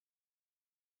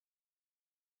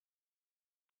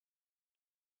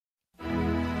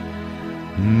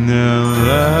Now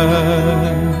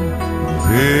I've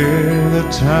had the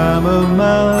time of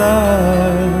my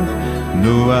life.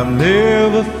 No, I've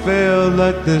never felt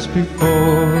like this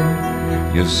before.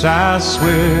 Yes, I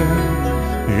swear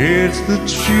it's the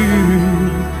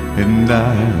truth, and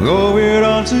I owe it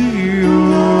all to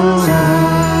you. I've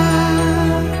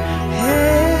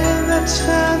had the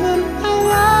time of my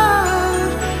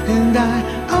life, and I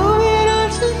owe it all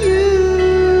to you.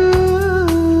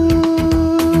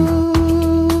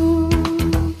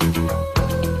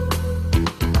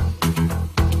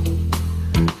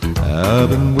 I've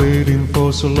been waiting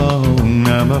for so long.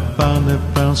 Now I finally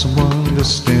found someone to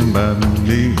stand by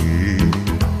me.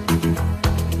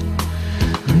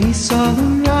 We saw the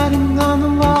writing on the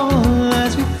wall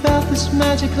as we felt this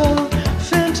magical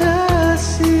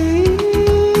fantasy.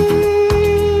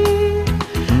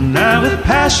 Now with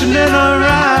passion in our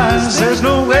eyes, there's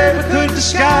no way we could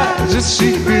disguise it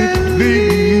secretly.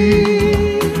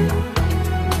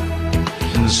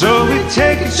 And so we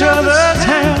take each other's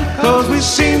hand, 'cause we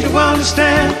seem to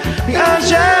understand the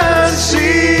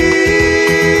urgency.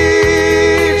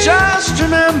 Just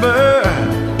remember,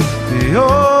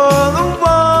 you're the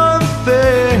one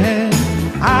thing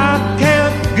I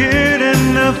can't get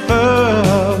enough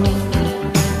of.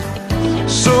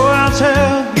 So I'll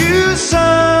tell you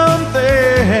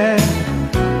something,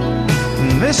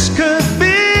 this could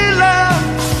be love,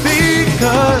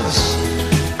 because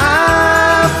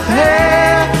I've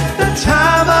had the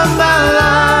time of my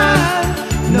life.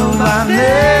 No, I've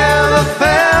never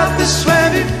felt this way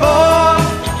before.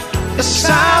 Yes,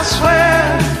 I swear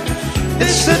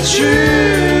it's the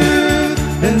truth,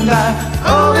 and I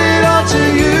owe it all to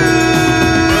you.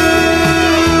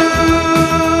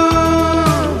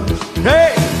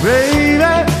 Hey,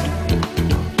 baby.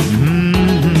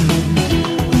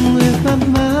 With my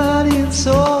body and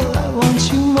soul, I want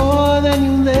you more than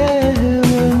you'll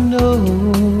ever know.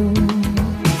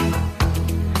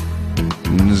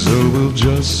 So we'll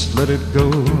just let it go.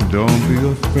 Don't be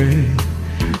afraid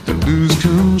to lose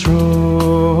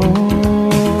control.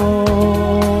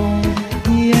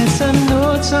 Yes, I know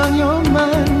it's on your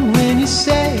mind when you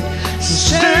say,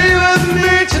 Stay with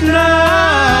me tonight.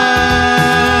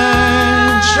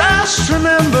 Just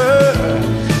remember,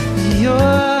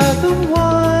 you're the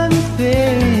one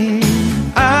thing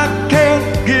I can't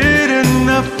get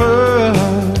enough of.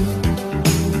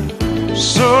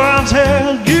 So I'll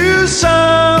tell you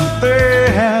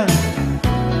something,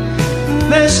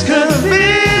 this could be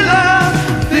love,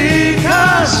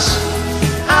 because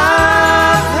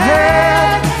I've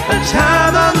had the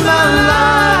time of my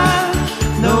life.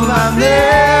 No, I've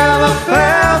never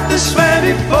felt this way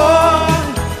before.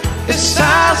 Yes, I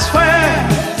swear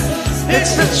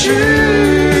it's the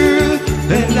truth,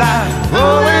 and I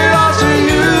owe it all to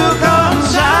you,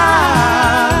 'cause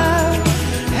I've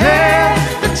had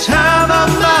the time of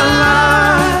my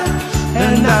life,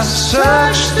 and I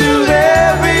searched through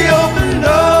every open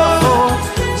door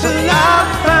till I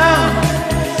found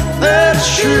the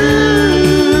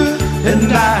truth,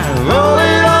 and I owe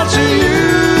it all to you.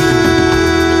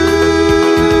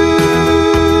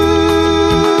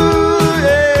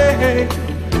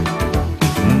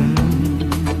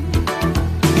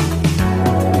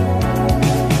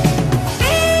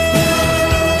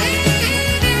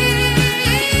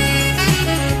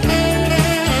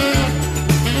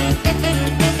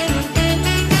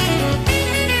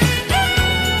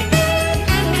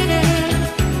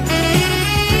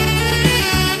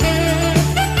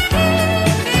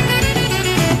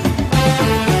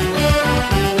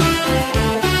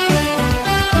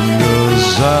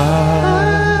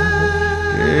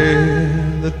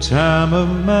 The time of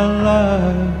my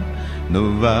life. No,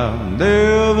 I've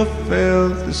never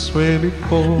felt this way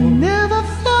before. never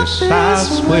felt Yes, this I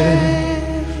swear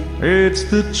way. it's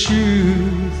the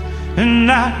truth,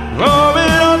 and I owe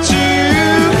it all to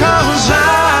you, 'cause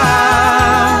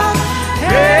I've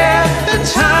had the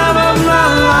time of my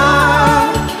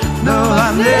life. No,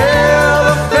 I've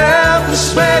never felt this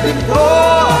way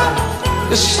before.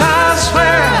 Yes, I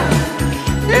swear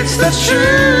it's the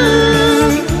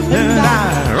truth, and I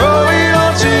owe it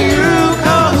all to you,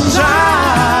 'cause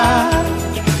I've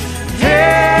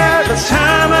had the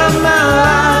time of my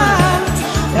life,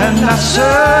 and I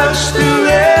searched through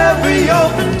every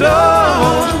open door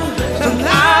till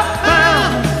I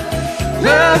found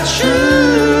the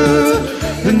truth,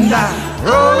 and I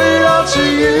owe it all to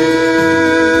you.